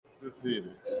Let's hit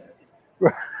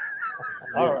it.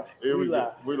 All right. Here we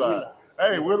go. We live.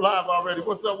 Hey, we're live already.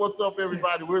 What's up,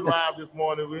 everybody? We're live this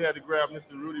morning. We had to grab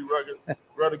Mr. Rudy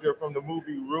Ruettiger from the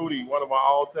movie Rudy, one of my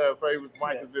all-time favorites.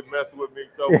 Mike has been messing with me,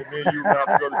 told me and you about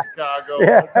to go to Chicago,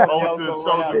 over to the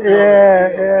Soldier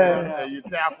Field, and you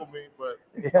tackled me. But,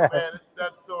 man,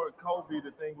 that story, Kobe,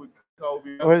 the thing with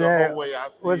Kobe, that's the whole way I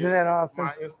see wasn't it. that awesome?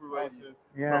 My inspiration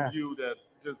from you that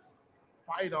just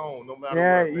fight on no matter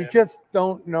what, man. You just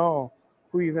don't know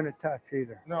who you're going to touch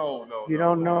either. No. You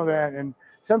don't know that. And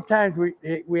sometimes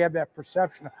we have that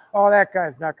perception of, oh, that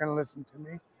guy's not going to listen to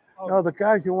me. No, the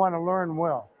guys who want to learn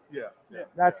will.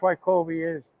 That's why Kobe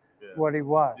is what he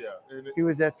was. He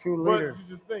was that true leader. But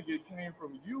you just think it came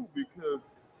from you because,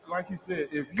 like he said,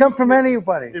 if you come from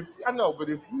anybody. I know, but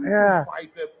if he can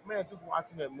fight that, man, just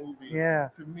watching that movie,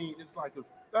 to me, it's like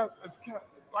it's kind of,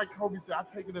 like Kobe said, I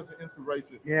take it as an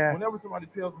inspiration. Whenever somebody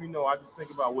tells me no, I just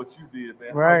think about what you did,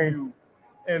 man. Right. How you,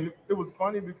 and it was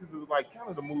funny because it was like kind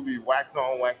of the movie wax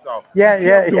on, wax off.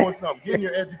 Doing something, getting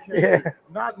your education,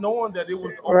 not knowing that it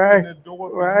was opening the door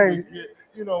for you to get,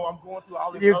 I'm going through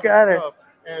all this other stuff.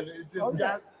 And it just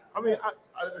got, I mean,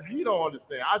 he don't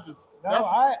understand. I just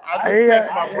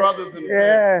text my brothers and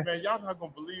say, man, y'all not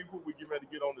going to believe who we get ready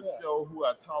to get on the show, who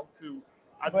I talk to.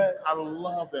 I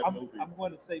love that movie. I'm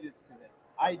going to say this today.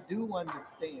 I do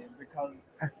understand because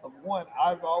of one,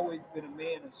 I've always been a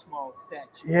man of small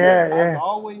stature. I've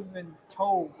always been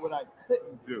told what I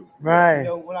couldn't do. Right.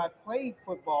 When I played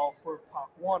football for Pop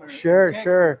Warner,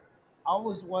 Texas, I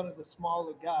was one of the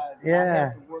smaller guys. I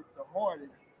had to work the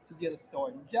hardest to get a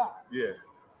starting job.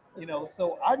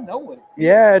 So I know what it's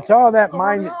it's all that so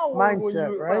mindset, when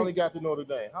you finally got to Notre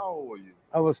Dame? How old were you?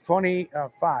 I was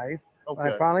 25 when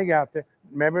I finally got there.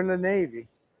 Remember in the Navy.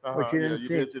 Which you didn't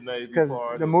see because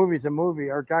the movie's a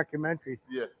movie or documentaries.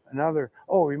 Another.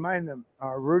 Remind them,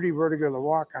 Rudy Ruettiger, the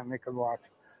walk-on they could watch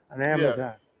on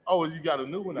Amazon. Oh, you got a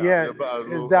new one out.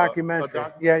 It's documentary.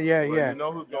 Well, you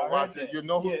know who's gonna watch it. You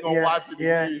know who's gonna watch it.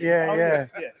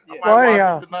 Well,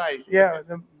 anyhow, watch it tonight.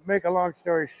 To make a long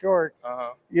story short,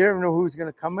 you never know who's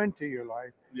gonna come into your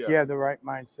life. You have the right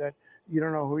mindset. You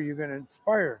don't know who you're gonna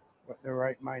inspire with the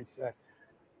right mindset.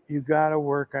 You gotta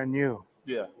work on you.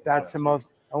 That's the most.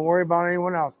 Don't worry about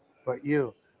anyone else but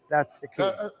you. That's the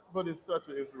key. But it's such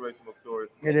an inspirational story.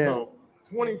 It is. So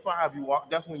 25,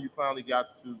 that's when you finally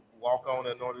got to walk on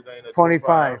at Notre Dame. At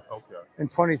 25. Okay.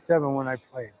 And 27 when I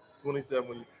played.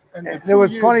 27. And there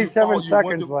was 27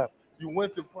 seconds left. You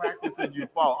went to practice and you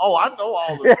fought. Oh, I know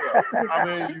all this stuff. I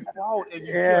mean, you fought and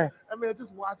you kept, I mean,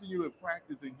 just watching you in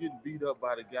practice and getting beat up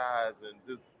by the guys and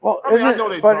just. Well, I know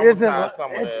they dramatized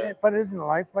some of that. But isn't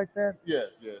life like that? Yes.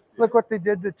 Look what they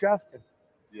did to Justin.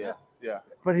 Yeah.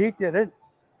 But he did it.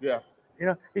 Yeah.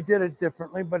 He did it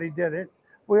differently, but he did it.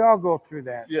 We all go through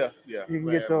that. Yeah. You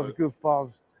can get those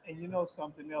goofballs. And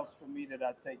something else for me that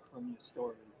I take from your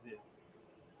story is this.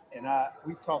 And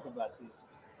we talk about this.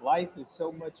 Life is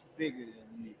so much bigger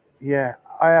than you. Yeah,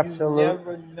 I absolutely. You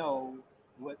never know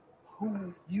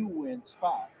who you will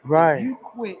inspire. Right. If you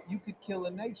quit, you could kill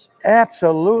a nation.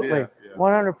 Absolutely.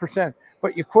 100%.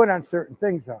 But you quit on certain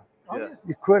things, though.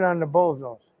 You quit on the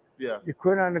bozos. You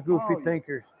quit on the goofy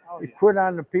thinkers. You quit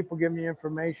on the people giving you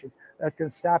information that's going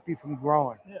to stop you from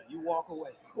growing. You walk away.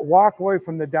 Walk away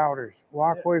from the doubters.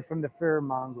 Walk away from the fear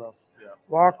mongrels.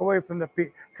 Walk away from the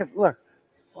people. Because look,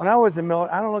 when I was in the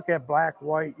military, I don't look at black,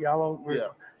 white, yellow.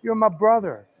 You're my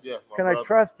brother. Can I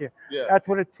trust you? That's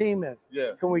what a team is.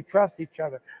 Can we trust each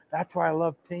other? That's why I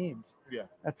love teams.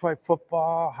 That's why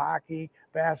football, hockey,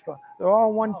 basketball, they're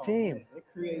all one team.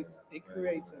 It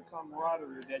creates a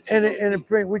camaraderie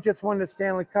that we just won the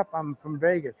Stanley Cup. I'm from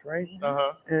Vegas, right?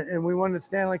 And we won the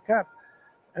Stanley Cup.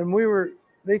 And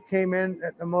they came in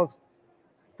at the most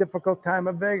difficult time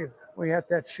of Vegas. We had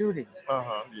that shooting.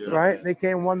 Right?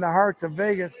 They won the hearts of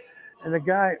Vegas. And the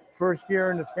guy, first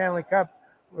year in the Stanley Cup,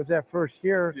 was that first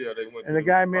year. And the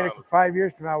guy made it 5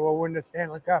 years from now, we'll win the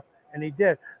Stanley Cup. And he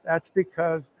did. That's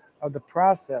because of the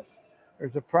process.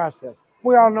 There's a process.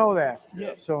 We all know that.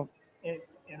 So.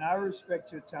 And I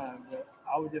respect your time, but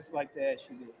I would just like to ask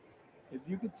you this. If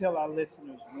you could tell our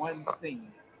listeners one thing,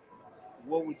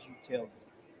 what would you tell them?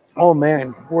 Oh,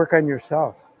 man, work on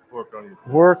yourself.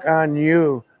 Work on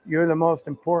you. You're the most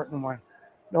important one.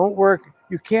 Don't work.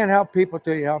 You can't help people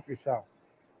till you help yourself.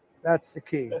 That's the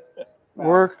key.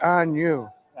 Work on you.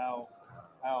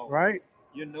 Right?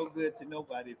 You're no good to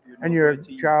nobody if you're and you're a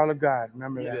child of God.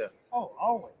 Remember that. Oh,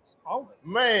 always.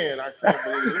 Man, I can't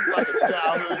believe it. It's like a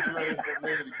childhood dream for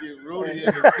me to get Rudy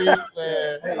in the seat,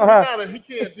 man. He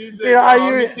can't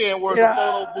DJ, he can't work a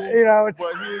photo booth,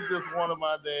 but he's just one of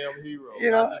my damn heroes.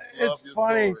 It's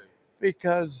funny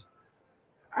because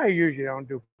I usually don't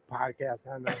do podcasts,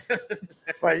 I know.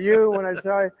 But you, when I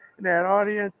saw you in that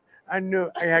audience, I knew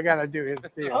I got to do his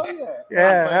deal. Oh, yeah.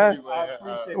 Yeah, Thank you,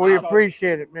 man. we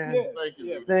appreciate it, man. Yeah, Thank you.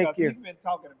 yeah, Thank you. He's been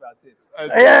talking about this.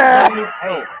 Yeah.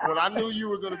 Hey, when I knew you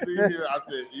were going to be here, I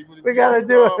said, even if We you gotta don't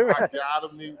do come, it. I got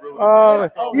to meet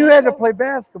Rudy. You had to play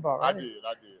basketball, I right? did.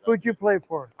 Who'd you play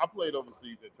for? I played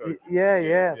overseas in Turkey.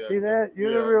 Yeah. See that?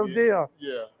 You're the real deal.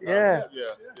 Yeah.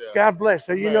 God bless.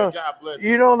 So God bless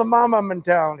you know the mama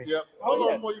mentality. Yep.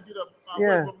 Hold on before you get up.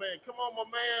 Yeah. Wait, man. Come on, my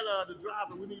man, the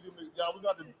driver. We need him. Y'all, we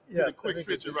got to get a quick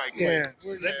picture right quick.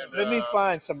 Yeah. Let me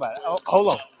find somebody. Oh, hold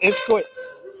on. It's quick.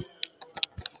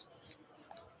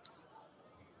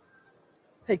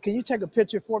 Hey, can you take a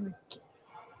picture for me?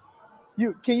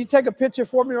 Can you take a picture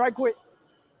for me right quick?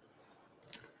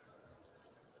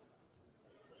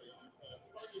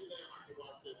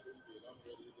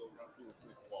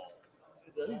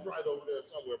 Yeah, he's right over there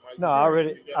somewhere, Mike. No, I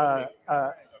already.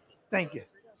 Thank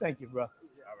you, bro. All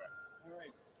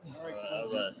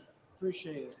right.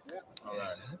 Appreciate it. All right.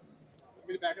 Want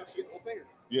me to back up so you get the whole thing?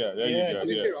 Yeah, there you go. I'll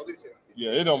do two. I'll do two.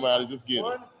 Yeah, it don't matter. Just get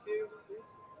 1, it. 2, 3.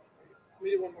 Let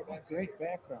me do one more back. Great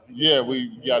background. Yeah,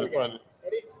 we got it from it.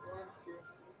 Ready? 1, 2,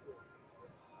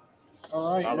 3.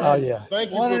 All right. All Oh right. yeah.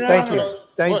 Thank you.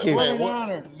 Thank you. Man, What an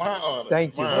honor. My honor.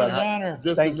 Thank you, My brother. honor.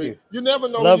 Just Thank to you. meet. You never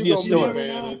know Love who your you're gonna story.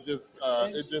 meet, man.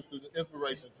 It's just an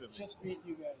inspiration to me. Just meet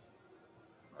you guys.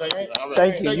 Thank you. All right.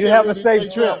 Thank you. Take You care, have a Rudy.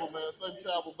 safe trip. Travel, man. Safe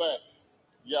travel back.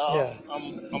 Y'all, Yeah. I'm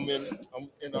in He's home in-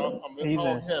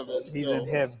 heaven. He's so. in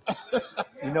heaven.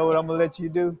 You know what I'm gonna let you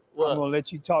do? What? I'm gonna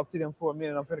let you talk to them for a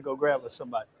minute. I'm gonna go grab with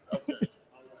somebody. Okay.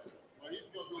 Well, he's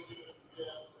gonna go get us some gas,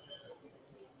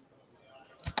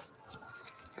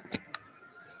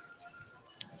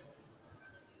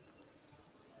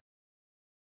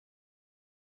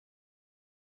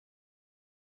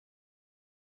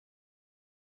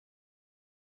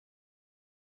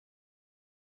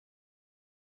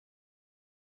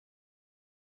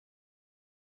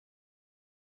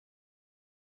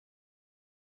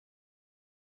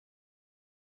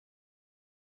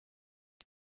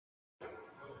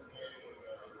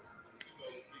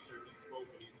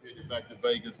 He's headed back to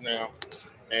Vegas now,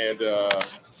 and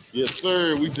yes,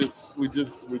 sir. We just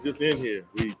in here.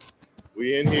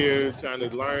 We in here trying to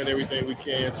learn everything we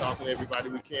can, talking to everybody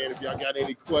we can. If y'all got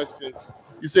any questions,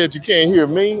 you said you can't hear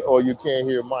me, or you can't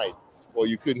hear Mike, or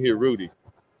you couldn't hear Rudy.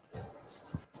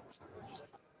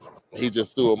 He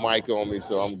just threw a mic on me,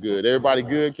 so I'm good. Everybody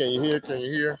good? Can you hear? Can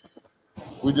you hear?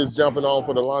 We just jumping on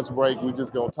for the lunch break. We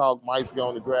just gonna talk. Mike's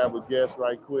going to grab a guest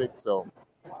right quick, so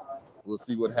we'll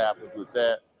see what happens with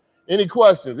that. Any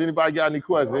questions? Anybody got any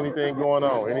questions? Anything going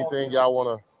on? Anything y'all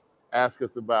want to ask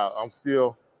us about? I'm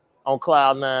still on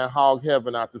cloud nine, hog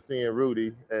heaven after seeing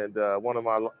Rudy, and one of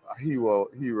my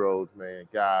heroes, man.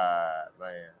 God,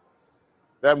 man.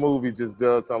 That movie just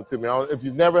does something to me. If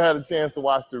you've never had a chance to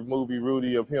watch the movie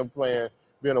Rudy of him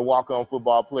being a walk-on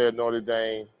football player at Notre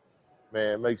Dame,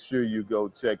 man, make sure you go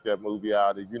check that movie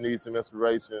out. If you need some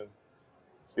inspiration,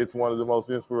 it's one of the most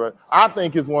inspirational. I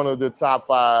think it's one of the top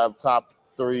 5, top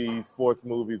 3 sports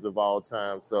movies of all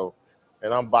time. So,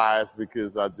 and I'm biased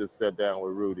because I just sat down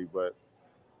with Rudy, but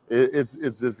it's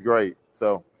just great.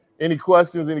 So, any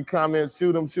questions, any comments?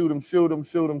 Shoot them.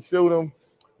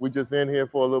 We just in here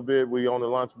for a little bit. We on the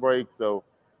lunch break, so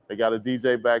they got a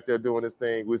DJ back there doing this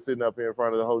thing. We're sitting up here in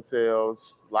front of the hotel,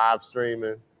 live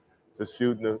streaming, just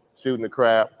shooting the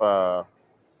crap,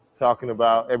 talking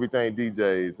about everything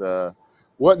DJs.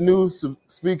 What new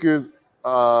speakers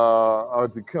are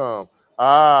to come?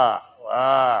 I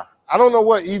don't know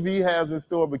what EV has in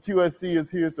store, but QSC is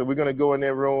here, so we're gonna go in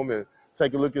their room and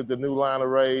take a look at the new line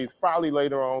arrays. Probably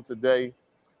later on today,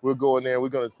 we'll go in there. We're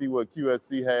gonna see what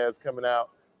QSC has coming out.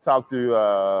 Talk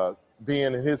to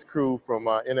Ben and his crew from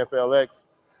NFLX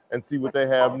and see what they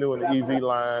have new in the EV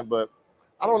line. But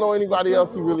I don't know anybody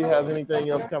else who really has anything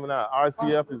else coming out.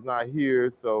 RCF is not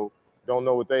here, so don't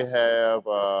know what they have.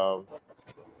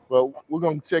 But we're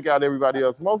gonna check out everybody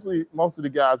else. Most of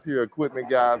the guys here are equipment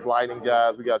guys, lighting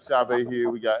guys. We got Chavez here,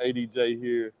 we got ADJ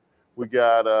here, we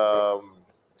got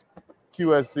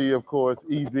QSC, of course,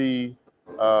 EV,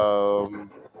 a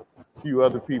few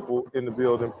other people in the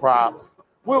building, props.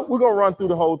 We're gonna run through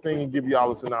the whole thing and give you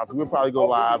all a synopsis. We'll probably go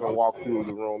live and walk through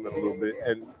the room in a little bit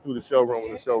and through the showroom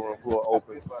when the showroom floor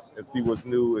opens and see what's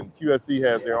new. And QSC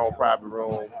has their own private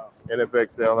room.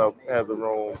 NFXL has a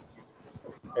room.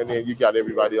 And then you got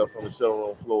everybody else on the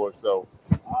showroom floor. So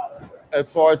as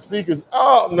far as speakers,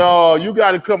 oh no, you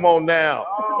got to come on now.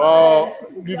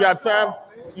 You got time?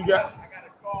 You got.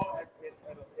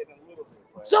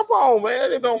 Jump on,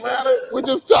 man. It don't matter. We're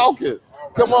just talking.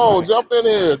 Come on, jump in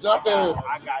here. Jump in here.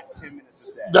 I got 10 minutes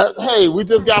of that. that. Hey, we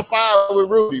just got fired with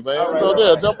Rudy, man. Right, so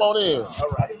there, jump on in.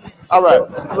 All right.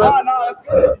 No, that's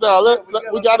good.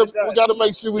 we gotta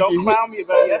make sure we Don't can clown me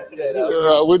about yesterday.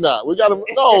 Though. we're not. We gotta.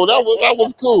 No, that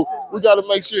was cool. We gotta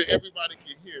make sure everybody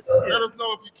can hear. Let us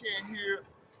know if you can't hear.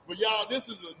 But y'all, this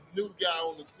is a new guy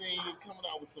on the scene coming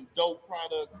out with some dope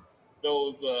products.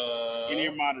 Those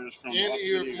in-ear monitors from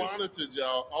in-ear monitors,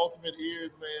 y'all. Ultimate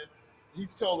Ears, man.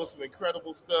 He's told us some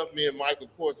incredible stuff. Me and Mike,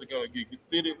 of course, are gonna get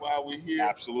fitted while we're here.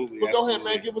 Absolutely. But go ahead,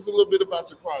 man. Give us a little bit about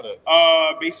your product.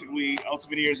 Basically,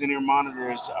 Ultimate Ears in-ear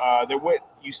monitors. They're what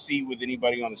you see with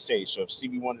anybody on the stage. So if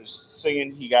Stevie Wonder's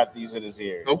singing, he got these in his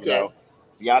ear. Okay. You know?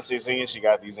 Beyonce singing, she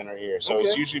got these in her ear. So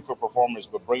it's usually for performers,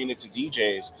 but bringing it to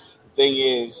DJs. The thing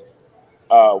is,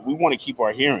 we want to keep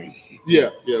our hearing. Yeah,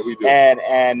 we do.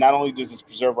 And not only does this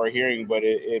preserve our hearing, but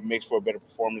it makes for a better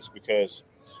performance because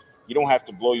you don't have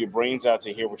to blow your brains out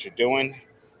to hear what you're doing.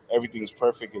 Everything's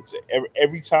perfect. It's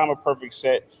every time a perfect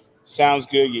set sounds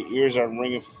good. Your ears aren't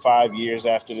ringing for 5 years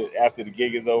after the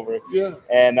gig is over. Yeah.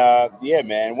 And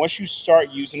man. Once you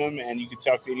start using them, and you can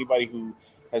talk to anybody who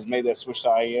has made that switch to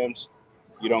IEMs,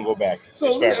 you don't go back.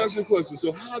 So let me ask you a question.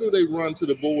 So how do they run to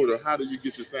the board, or how do you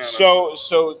get your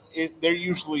sound? They're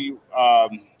usually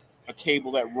a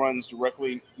cable that runs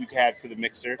directly. You can have to the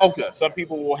mixer. Okay. Some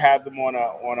people will have them on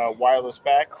a wireless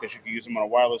pack because you can use them on a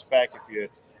wireless pack if you're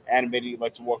animated. You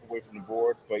like to walk away from the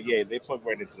board, but yeah, they plug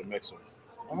right into the mixer.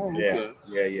 Oh, okay.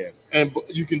 Yeah. And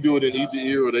you can do it in either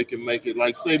ear, or they can make it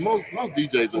like say most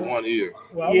DJs are one ear.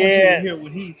 Well, I want you to hear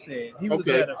what he said. He was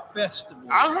at a festival.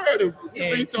 I heard him.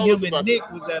 And he told us about Nick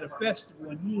was at a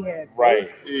festival, and he had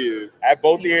ears. At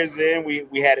both ears in,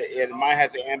 we had it. And mine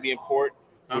has an ambient port,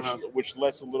 which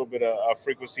lets a little bit of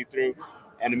frequency through,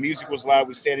 and the music was loud.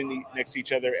 We standing next to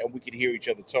each other, and we could hear each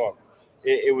other talk.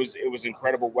 It was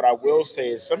incredible. What I will say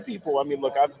is, some people. I mean,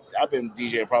 look, I've been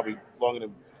DJing probably longer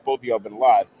than both of y'all been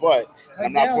live, but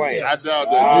I'm not playing. I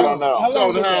doubt that. I don't know. How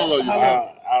old are you?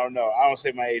 I don't know. I don't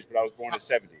say my age, but I was born in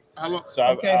 '70. How long? So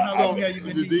how long have you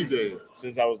been DJing?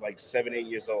 Since I was like 7, 8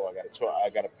 years old. I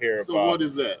got a pair of. So what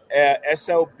is that?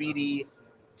 SLBD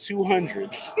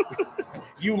 200s.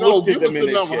 You no, looked at give us them the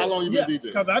in number. How long you been DJing?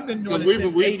 Because I've been doing it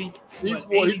since 80.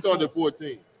 He started at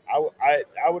 14.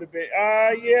 I would have been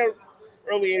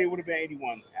early 80 would have been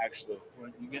 81 actually.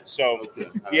 So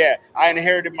yeah, I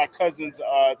inherited my cousin's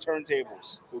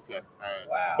turntables. Okay. All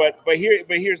right. Wow. But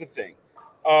here's the thing.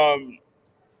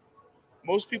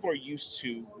 Most people are used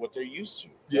to what they're used to.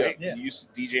 Right? Yeah. You're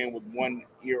used to DJing with one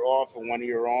ear off and one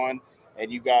ear on,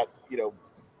 and you got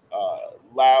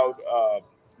loud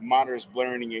monitors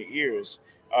blaring in your ears.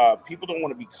 People don't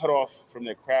want to be cut off from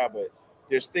their crowd, but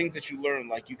there's things that you learn,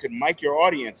 like you can mic your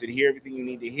audience and hear everything you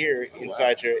need to hear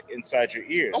inside your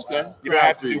ears. Okay. You don't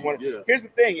have to do one. Yeah. Here's the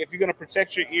thing: if you're going to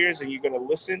protect your ears and you're going to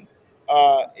listen,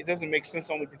 it doesn't make sense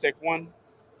to only protect one.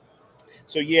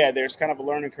 So yeah, there's kind of a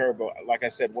learning curve, but like I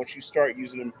said, once you start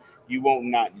using them, you won't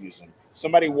not use them.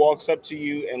 Somebody walks up to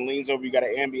you and leans over, you got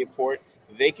an ambient port.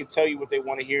 They can tell you what they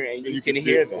want to hear, and you can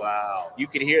hear them. Wow. You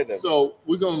can hear them. So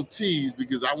we're going to tease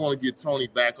because I want to get Tony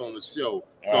back on the show.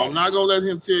 So I'm not going to let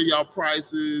him tell y'all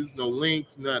prices, no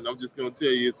links, nothing. I'm just going to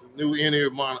tell you it's a new in-ear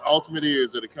monitor, Ultimate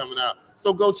Ears that are coming out.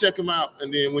 So go check him out.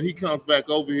 And then when he comes back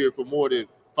over here for more than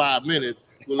 5 minutes,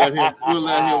 we'll let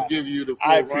him give you the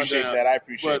full rundown. I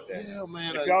appreciate that. Yeah,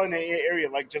 man. If y'all in the area,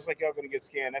 just like y'all going to get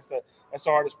scanned, that's the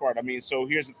hardest part. I mean, so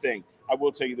here's the thing. I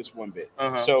will tell you this one bit.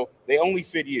 So they only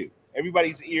fit you.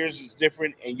 Everybody's ears is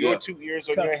different, and your 2 ears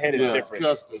on your head is different.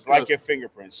 It's like your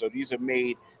fingerprints. So these are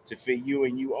made to fit you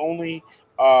and you only.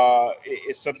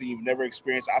 It's something you've never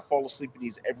experienced. I fall asleep in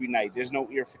these every night. There's no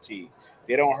ear fatigue.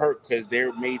 They don't hurt because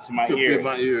they're made to my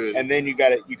ears. And then you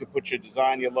can put your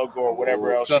design, your logo, or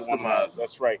whatever else you want to have.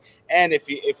 That's right. And if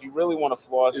you really want to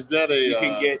floss, you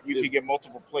can get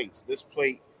multiple plates. This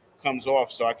plate comes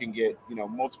off, so I can get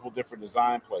multiple different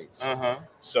design plates.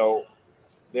 So.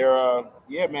 They're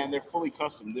they're fully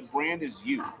custom. The brand is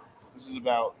you. This is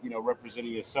about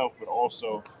representing yourself, but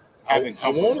also having. I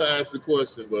want to ask the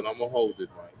question, but I'm gonna hold it.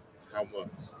 Right? How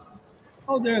much?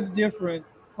 Oh, there's different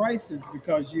prices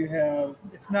because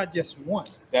it's not just one.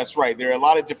 That's right. There are a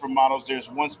lot of different models. There's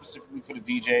one specifically for the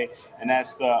DJ, and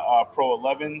that's the Pro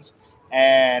 11s.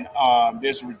 And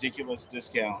there's a ridiculous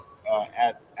discount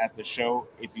at the show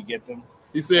if you get them.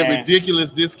 He said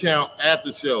ridiculous discount at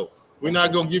the show. We're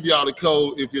not going to give y'all the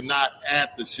code if you're not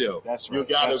at the show. That's right. You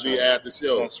got to be at the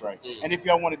show. That's right. And if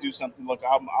y'all want to do something, look,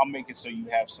 I'll make it so you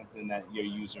have something that your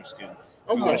users can.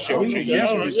 Definitely.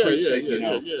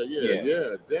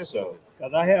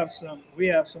 Because we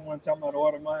have someone talking about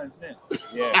order mines now.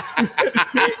 Yeah.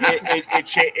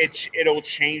 It'll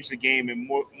change the game, and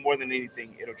more than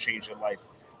anything, it'll change your life.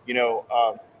 You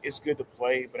know, it's good to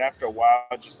play, but after a while,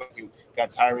 just like you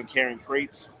got tired of carrying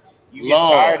crates, you get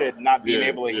tired of not being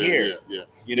able to hear.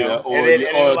 You know, or and then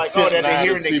they're like, oh, they're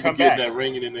hearing, they come back. That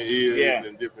ringing in their ears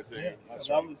and different things. Yeah, that's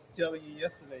right. I was telling you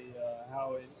yesterday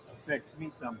how it affects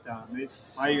me sometimes.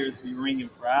 My ears be ringing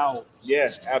for hours.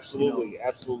 Yeah, absolutely,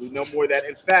 absolutely. No more of that.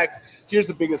 In fact, here's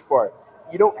the biggest part.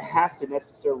 You don't have to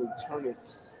necessarily turn it.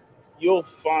 You'll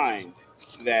find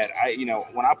that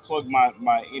when I plugged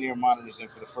my in-ear monitors in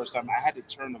for the first time, I had to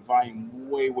turn the volume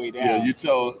way down.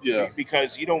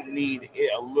 Because you don't need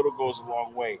it. A little goes a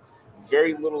long way.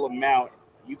 Very little amount.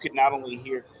 You could not only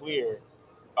hear clear,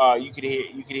 you could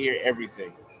hear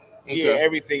everything. You hear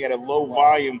everything at a low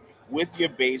volume with your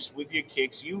bass, with your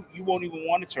kicks. You won't even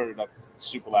want to turn it up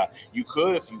super loud. You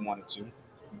could if you wanted to,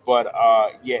 but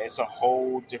it's a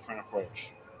whole different approach.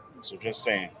 So just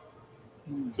saying.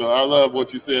 So I love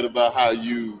what you said about how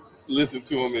you listened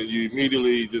to him and you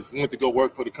immediately just went to go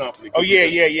work for the company. Oh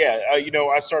yeah.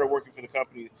 I started working for the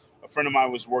company. A friend of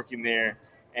mine was working there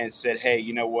and said, "Hey,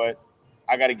 you know what?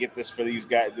 I got to get this for this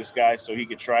guy, so he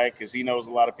could try it because he knows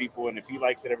a lot of people, and if he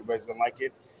likes it, everybody's gonna like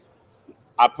it."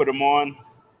 I put him on,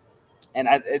 and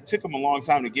it took him a long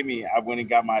time to give me. I went and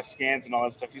got my scans and all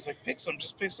that stuff. He's like, "Pick some,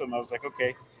 just pick some." I was like,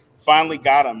 "Okay." Finally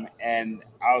got him, and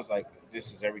I was like,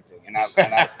 "This is everything." And I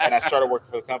started working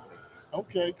for the company.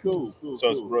 Okay, cool. So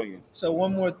it's brilliant. So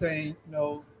one more thing,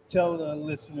 tell the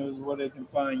listeners where they can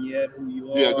find you at, who you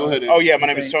are. Yeah, go ahead. Oh yeah, my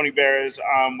name is Tony Barris.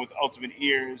 With Ultimate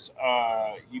Ears.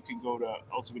 You can go to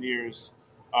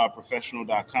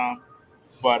ultimateearsprofessional.com.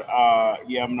 But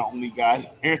I'm the only guy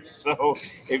here. So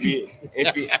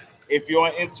if you're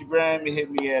on Instagram, you hit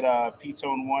me at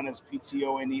ptone1. That's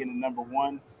PTONE and the number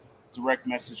 1. Direct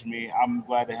message me. I'm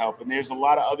glad to help. And there's a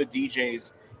lot of other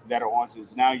DJs that are onto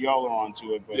this. Now y'all are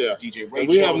onto it, but DJ Rachel. And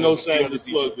we have no shameless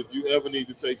plugs. If you ever need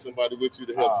to take somebody with you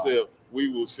to help sell, we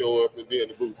will show up and be in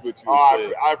the booth with you.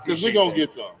 Because we're going to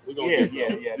get some. We're going to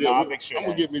get some. Yeah. No, I'll make sure. I'm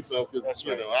going to get me some because,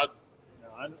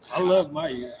 I love my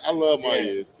ears. I love my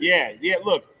ears too. Yeah.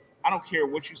 Look, I don't care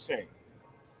what you say.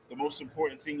 The most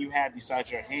important thing you have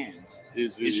besides your hands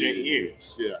is your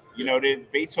ears. Yeah. You know,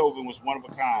 Beethoven was one of a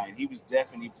kind. He was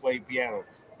deaf and he played piano.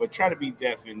 But try to be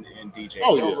deaf and DJ.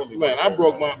 Oh yeah, man! I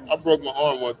broke my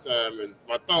arm one time, and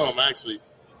my thumb actually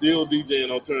still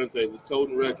DJing on turntables,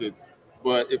 toting records.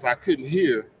 But if I couldn't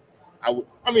hear, I would.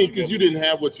 I mean, because you didn't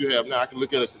have what you have now. I can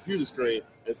look at a computer screen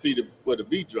and see where the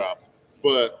beat drops.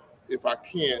 But if I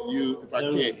can't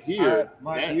hear,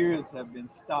 my ears have been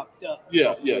stopped up.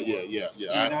 Yeah.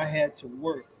 And I had to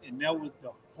work, and that was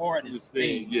the hardest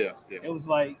thing. Yeah. It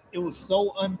was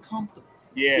so uncomfortable.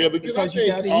 Yeah, because I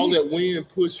think all that wind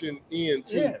pushing in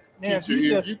to keep your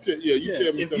ears. You tell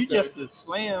me if sometimes. If you're just a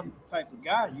slam type of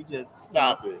guy, you just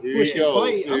stop it. Here he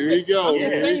goes.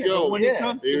 Here we go. When it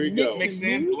comes to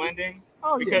mixing, blending,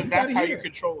 because that's how you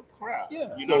control the crowd.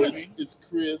 Yeah. You know what I mean? It's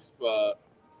crisp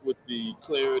with the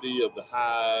clarity of the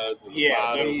highs and the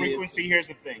the frequency. Here's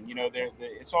the thing. You know,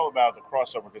 it's all about the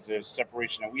crossover because there's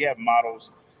separation. And we have models,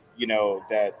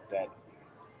 that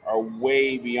are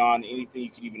way beyond anything you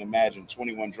could even imagine.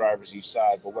 21 drivers each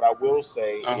side. But what I will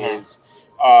say is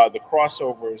the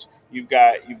crossovers. You've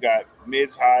got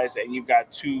mids, highs, and you've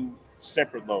got 2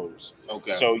 separate lows.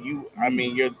 Okay. So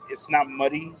it's not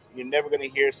muddy. You're never going to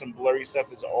hear some blurry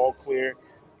stuff. It's all clear.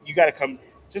 You got to come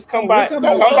by the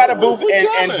booth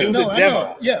and do the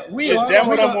demo. Yeah, we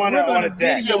demo them on a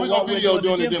deck. Yeah, we're going to video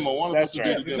doing the demo. One of us will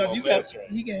do the demo. He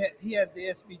has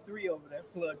the SB3 over there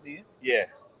plugged in. Yeah.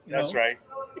 That's right.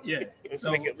 Yeah. Let's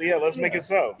make it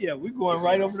so. Yeah, we're going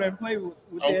right over there and play with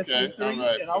the SB3.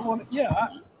 Right. And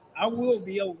I will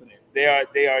be over there.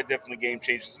 They are definitely game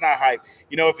changers. It's not hype.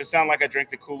 If it sounds like I drank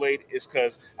the Kool-Aid, it's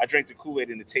because I drank the Kool-Aid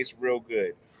and it tastes real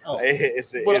good. Oh.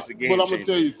 It's a game changer. But I'm gonna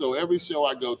tell you, so every show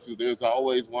I go to, there's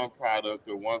always one product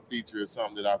or one feature or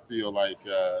something that I feel like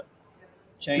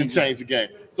can change the game.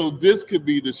 So this could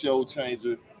be the show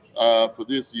changer for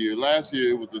this year. Last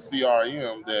year it was a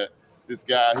CRM that this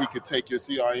guy, he could take your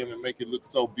CRM and make it look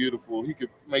so beautiful. He could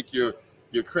make your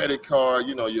credit card,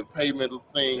 your payment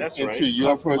thing into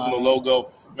your personal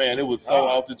logo. Man, it was so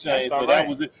off the chain. So that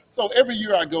was it. So every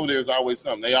year I go, there's always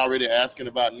something. They already asking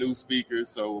about new speakers.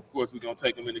 So of course we're gonna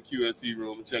take them in the QSC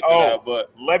room and check it out.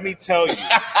 But let me tell you,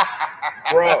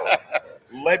 bro.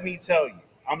 Let me tell you,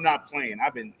 I'm not playing. I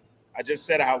just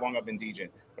said how long I've been DJing,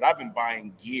 but I've been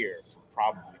buying gear for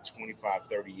probably 25,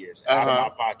 30 years out of my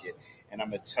pocket. And I'm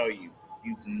gonna tell you,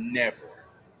 you've never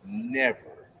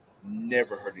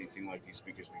heard anything like these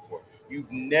speakers before.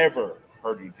 You've never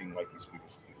heard anything like these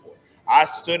speakers before. I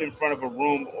stood in front of a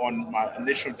room on my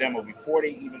initial demo before they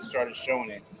even started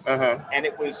showing it, and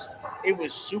it was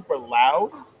super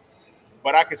loud,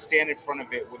 but I could stand in front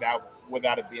of it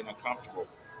without it being uncomfortable.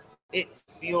 It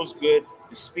feels good.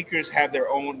 The speakers have their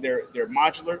own, they're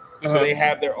modular, so they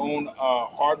have their own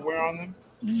hardware on them.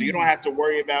 So you don't have to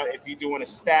worry about if you're doing a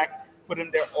stack, put them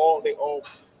there, they all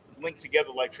link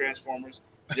together like transformers.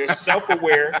 They're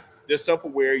self-aware. They're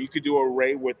self-aware. You could do an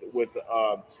array with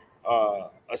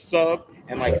a sub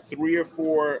and like 3 or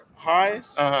 4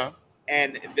 highs,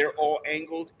 and they're all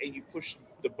angled, and you push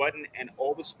the button and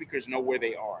all the speakers know where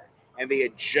they are, and they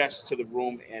adjust to the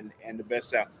room and the best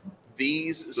sound.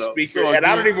 These speakers, again, and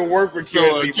I don't even work for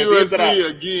QSC.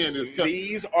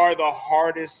 These are the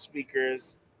hardest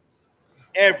speakers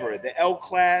ever. The L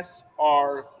class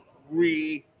are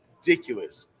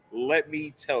ridiculous. Let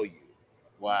me tell you.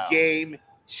 Wow. Game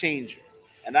changer.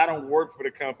 And I don't work for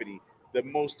the company. The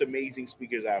most amazing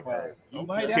speakers I've heard.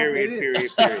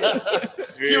 Period.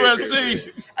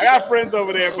 QSC. I got friends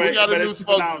over there, but it's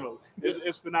phenomenal.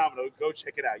 It's phenomenal. Go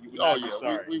check it out. You will not be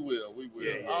sorry. We will.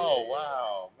 Yeah. Oh,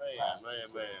 wow.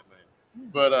 Man.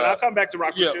 But I'll come back to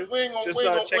rock with you. We ain't gonna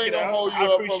hold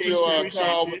you up from your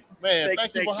call. Man,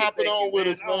 thank you for hopping on with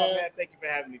us, man. Oh, man. Thank you for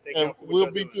having me. And we'll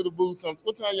be to the booth.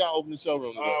 What time y'all open the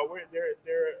showroom today?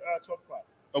 They're 12 o'clock.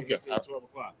 Okay. 12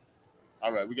 o'clock.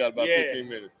 All right, we got about 15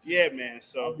 minutes. Yeah, man.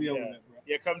 So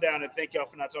come down, and thank y'all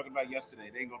for not talking about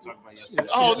yesterday. They ain't gonna talk about yesterday.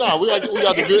 Oh no, we got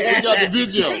the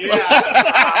video.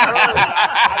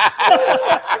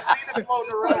 I've seen it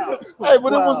floating around. Hey,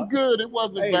 but it was good. It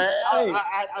wasn't bad.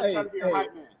 I tried to be a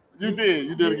hype man. You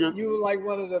did a good. You were like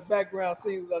one of the background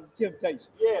scenes of the Temptations.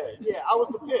 Yeah. I was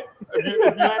the pit.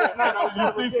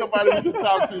 If you see somebody we can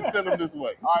talk to, send them this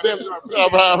way. All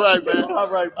right, man. All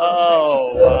right, bro.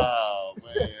 Oh wow,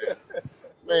 man.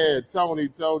 Man, Tony,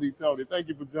 thank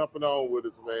you for jumping on with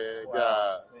us, man. Wow.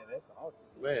 God. Man, that's awesome.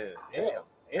 Man,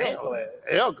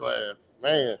 L class,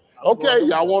 man. Okay,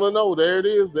 y'all want to know? There it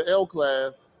is, the L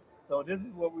class. So this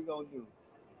is what we're gonna do.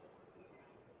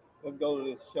 Let's go to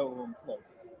this showroom floor.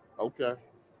 Okay.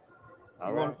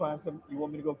 You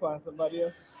want me to go find somebody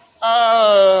else?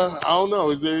 I don't know.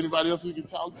 Is there anybody else we can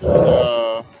talk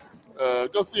to?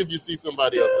 Go see if you see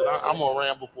somebody else. And I'm gonna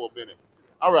ramble for a minute.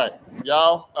 All right,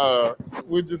 y'all.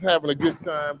 We're just having a good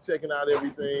time, checking out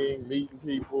everything, meeting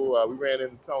people. We ran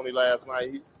into Tony last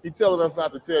night. He telling us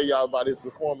not to tell y'all about his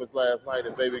performance last night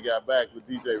and Baby Got Back with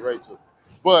DJ Rachel.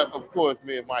 But of course,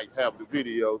 me and Mike have the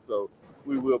video, so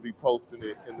we will be posting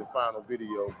it in the final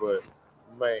video. But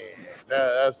man,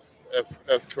 that's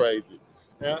crazy.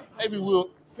 Now, maybe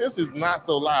since it's not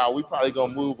so loud, we probably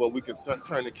gonna move, but we can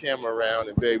turn the camera around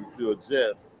and be able to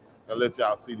adjust and let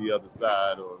y'all see the other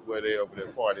side or where they're over there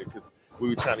partying, because we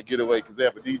were trying to get away because they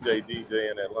have a DJ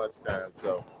in at lunchtime.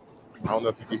 So I don't know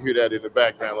if you can hear that in the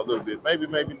background a little bit. Maybe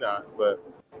not, but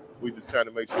we just trying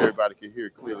to make sure everybody can hear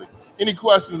it clearly. Any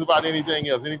questions about anything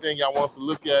else? Anything y'all want us to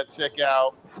look at, check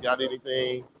out? Got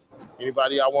anything?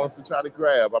 Anybody y'all want us to try to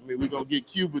grab? I mean, we're going to get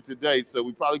Cuba today, so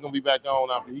we're probably going to be back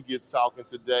on after he gets talking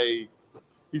today.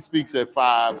 He speaks at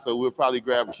 5, so we'll probably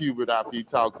grab Cuba after he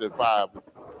talks at 5.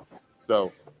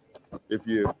 So if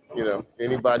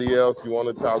anybody else you want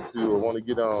to talk to or want to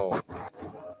get on.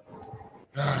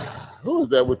 Who is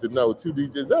that with the no? 2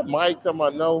 DJs. Is that Mike talking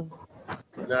about no?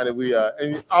 Now that we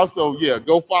and also,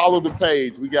 go follow the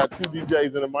page. We got 2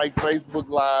 DJs in the Mike Facebook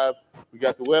Live. We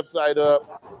got the website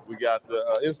up. We got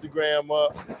the Instagram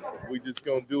up. We just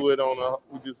gonna do it on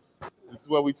this is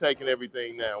where we taking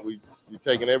everything now. We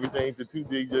taking everything to 2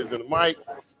 DJs in the mic.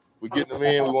 We're getting them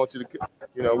in. We want you to,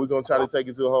 we're gonna try to take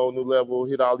it to a whole new level.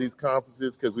 Hit all these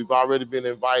conferences because we've already been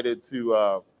invited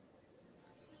to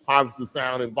Harvest of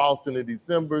Sound in Boston in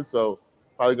December. So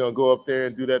probably gonna go up there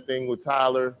and do that thing with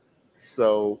Tyler.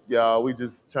 So we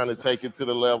just trying to take it to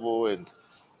the level and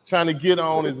trying to get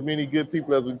on as many good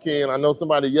people as we can. I know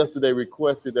somebody yesterday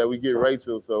requested that we get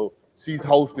Rachel, so she's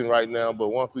hosting right now. But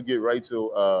once we get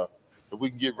Rachel, if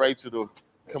we can get Rachel to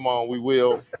come on, we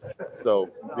will. So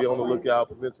be on the lookout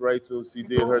for Miss Rachel. She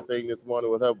did her thing this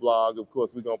morning with her blog. Of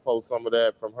course, we're gonna post some of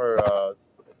that from her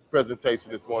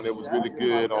presentation this morning. It was really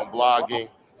good on blogging.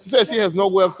 She says she has no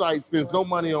website, spends no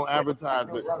money on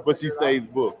advertisement, but she stays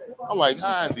booked. I'm like,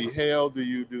 how in the hell do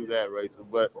you do that, Rachel?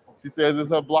 But she says it's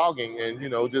her blogging and,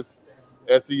 just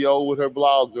SEO with her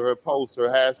blogs or her posts or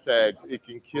hashtags, it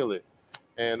can kill it.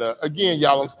 And again,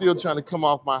 y'all, I'm still trying to come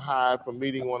off my high from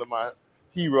meeting one of my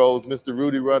heroes, Mr.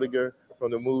 Rudy Ruettiger from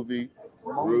the movie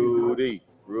Rudy.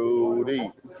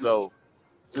 So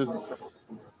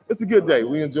it's a good day.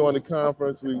 We enjoying the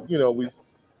conference. We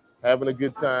having a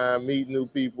good time, meeting new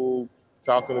people,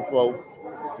 talking to folks,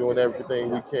 doing everything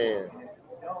we can.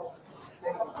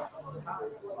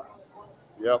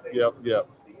 Yep.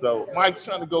 So Mike's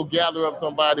trying to go gather up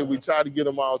somebody. We try to get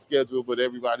them all scheduled, but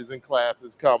everybody's in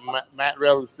classes. Called Matt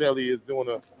Relicelli is doing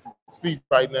a speech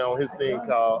right now on his thing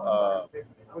called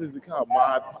what is it called?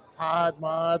 Mod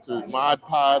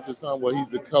Pods or something, where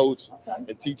he's a coach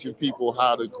and teaching people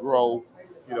how to grow,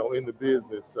 in the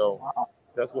business. So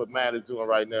that's what Matt is doing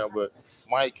right now. But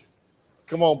Mike,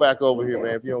 come on back over here,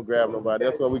 man. If you don't grab nobody,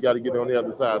 that's why we got to get on the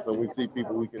other side. So we see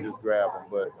people, we can just grab them.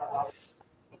 But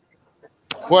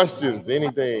questions,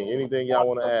 anything y'all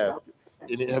want to ask?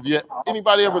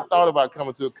 Anybody ever thought about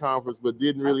coming to a conference but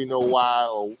didn't really know why,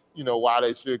 or why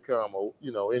they should come, or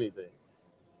anything?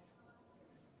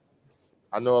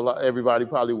 I know everybody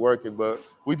probably working, but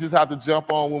we just have to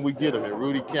jump on when we get them. And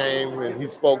Rudy came and he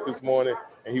spoke this morning,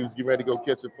 and he was getting ready to go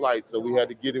catch a flight, so we had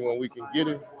to get him when we can get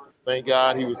him. Thank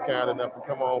God he was kind enough to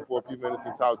come on for a few minutes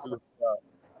and talk to us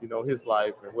about, his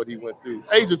life and what he went through.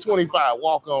 Age of 25,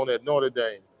 walk on at Notre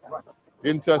Dame.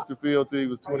 Didn't touch the field till he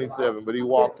was 27, but he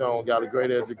walked on, got a great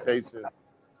education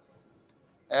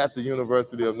at the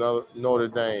University of Notre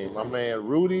Dame. My man,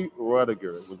 Rudy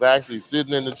Ruettiger, was actually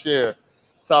sitting in the chair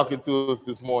talking to us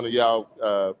this morning,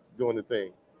 y'all, doing the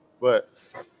thing. But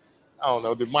I don't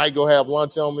know, did Mike go have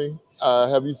lunch on me?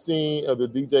 Have you seen the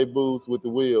DJ booths with the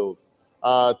wheels?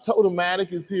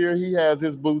 Totomatic is here. He has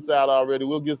his booths out already.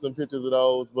 We'll get some pictures of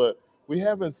those, but we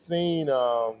haven't seen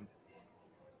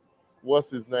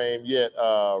what's his name yet,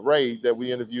 Ray, that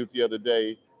we interviewed the other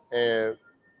day. And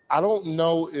I don't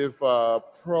know if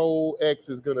Pro X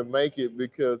is going to make it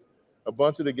because a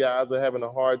bunch of the guys are having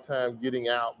a hard time getting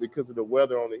out because of the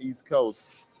weather on the East Coast.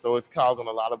 So it's causing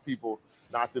a lot of people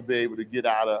not to be able to get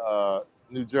out of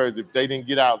New Jersey. If they didn't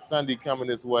get out Sunday coming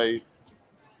this way,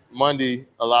 Monday,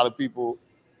 a lot of people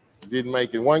didn't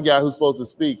make it. One guy who's supposed to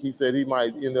speak, he said he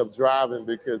might end up driving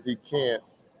because he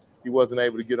wasn't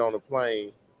able to get on the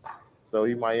plane. So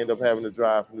he might end up having to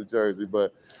drive from New Jersey.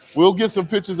 But we'll get some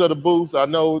pictures of the booths. I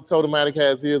know Totomatic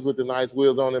has his with the nice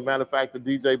wheels on it. Matter of fact, the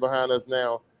DJ behind us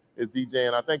now is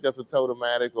DJing. I think that's a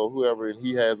Totomatic or whoever, and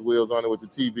he has wheels on it with the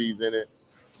TVs in it.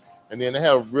 And then they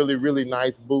have a really, really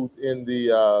nice booth in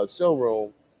the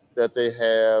showroom that they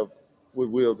have with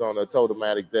wheels on a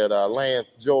Totomatic that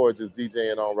Lance George is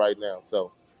DJing on right now.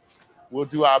 So we'll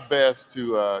do our best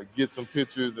to get some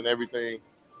pictures and everything.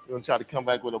 We're going to try to come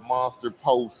back with a monster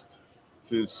post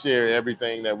to share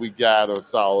everything that we got or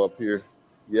saw up here.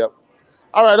 Yep.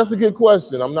 All right, that's a good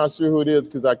question. I'm not sure who it is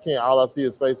because I can't. All I see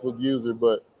is Facebook user.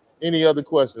 But any other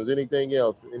questions? Anything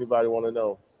else? Anybody want to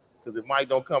know? Because if Mike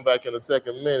don't come back in a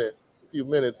few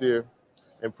minutes here,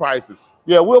 and prices.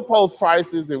 Yeah, we'll post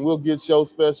prices and we'll get show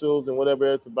specials and whatever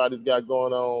else somebody's got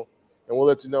going on, and we'll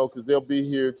let you know because they'll be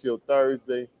here till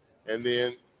Thursday. And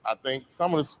then I think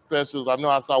some of the specials, I know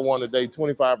I saw one today,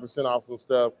 25% off some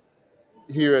stuff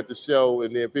here at the show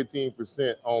and then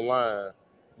 15% online.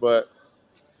 But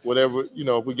whatever,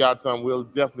 if we got some, we'll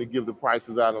definitely give the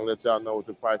prices out and let y'all know what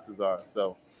the prices are.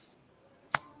 So,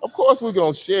 of course, we're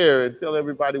going to share and tell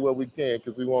everybody what we can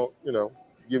because we won't,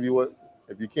 give you what,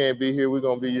 if you can't be here, we're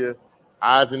going to be your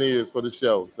eyes and ears for the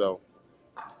show. So,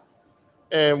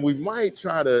 and we might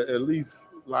try to at least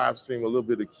live stream a little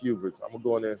bit of Cubert's. I'm going to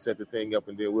go in there and set the thing up,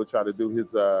 and then we'll try to do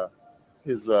his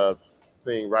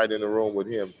thing right in the room with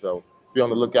him. So, be on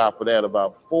the lookout for that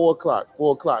about 4 o'clock.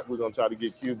 4 o'clock, we're going to try to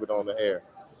get Cubert on the air.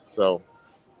 So,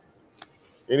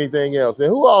 anything else? And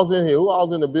who all's in here? Who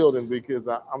all's in the building? Because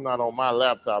I'm not on my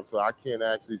laptop, so I can't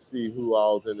actually see who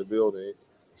all's in the building.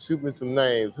 Shoot me some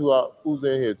names. Who's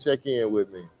in here? Check in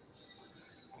with me.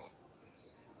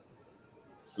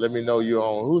 Let me know you're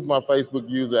on. Who's my Facebook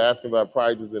user asking about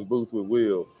prices and booths with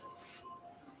wheels?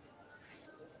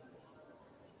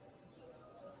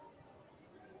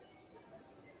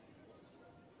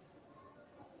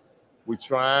 We're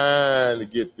trying to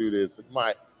get through this.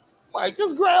 Mike,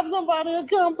 just grab somebody and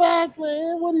come back,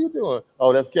 man. What are you doing?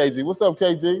 Oh, that's KG. What's up,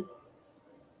 KG?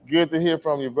 Good to hear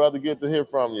from you, brother. Good to hear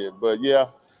from you. But yeah,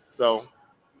 so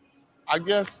I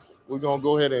guess we're going to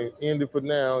go ahead and end it for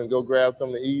now and go grab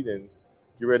something to eat and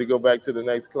get ready to go back to the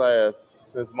next class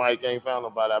since Mike ain't found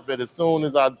nobody. I bet as soon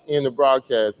as I end the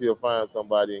broadcast, he'll find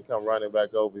somebody and come running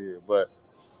back over here. But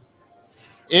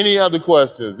any other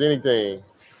questions, anything?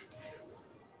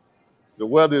 The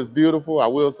weather is beautiful. I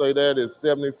will say that. It's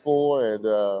 74 and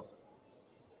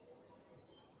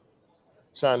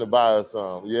trying to buy us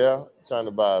some. Yeah, trying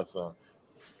to buy us some.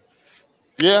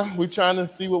 Yeah, we're trying to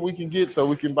see what we can get so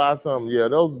we can buy some. Yeah,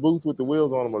 those boots with the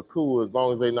wheels on them are cool as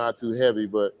long as they're not too heavy.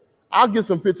 But I'll get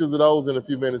some pictures of those in a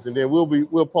few minutes, and then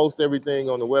we'll post everything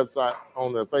on the website,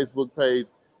 on the Facebook page,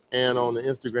 and on the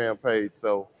Instagram page.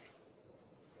 So,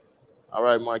 all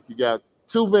right, Mike, you got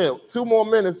 2 more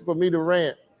minutes for me to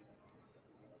rant.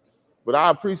 But I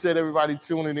appreciate everybody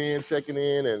tuning in, checking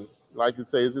in, and like I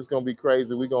say, it's just gonna be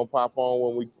crazy. We're gonna pop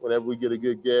on whenever we get a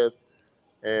good guest,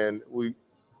 and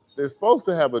they're supposed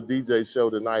to have a DJ show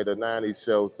tonight, a 90s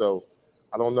show. So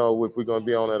I don't know if we're gonna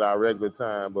be on at our regular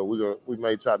time, but we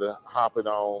may try to hop it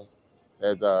on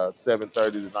at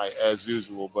 7:30 tonight as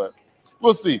usual. But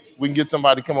we'll see. We can get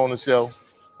somebody to come on the show,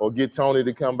 or get Tony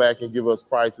to come back and give us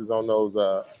prices on those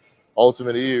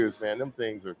Ultimate ears, man. Them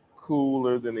things are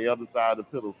cooler than the other side of the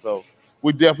pillow. So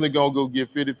we're definitely gonna go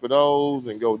get fitted for those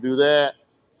and go do that,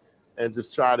 and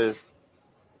just try to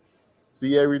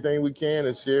see everything we can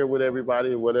and share with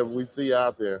everybody whatever we see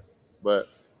out there. But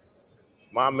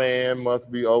my man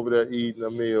must be over there eating a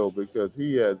meal, because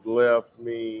he has left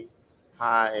me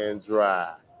high and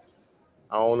dry.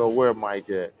 I don't know where Mike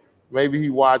at. Maybe he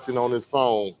watching on his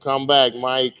phone. Come back,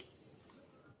 Mike.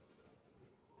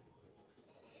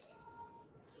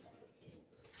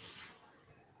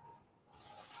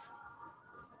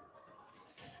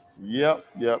 Yep.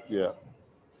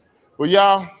 Well,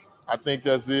 y'all, I think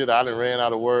that's it. I done ran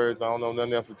out of words. I don't know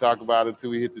nothing else to talk about until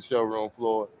we hit the showroom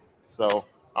floor. So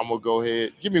I'm gonna go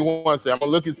ahead. Give me one second. I'm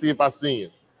gonna look and see if I see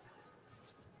him.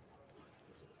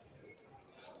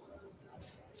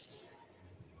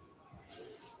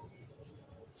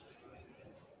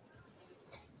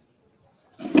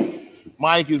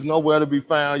 Mike is nowhere to be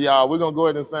found, y'all. We're gonna go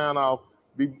ahead and sign off.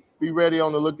 Be ready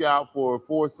on the lookout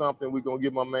for something. We're gonna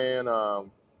get my man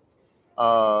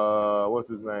what's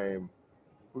his name?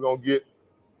 We're gonna get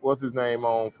what's his name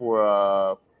on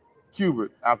for Cubert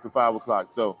after 5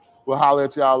 o'clock. So we'll holler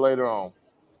at y'all later on.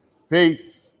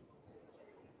 Peace.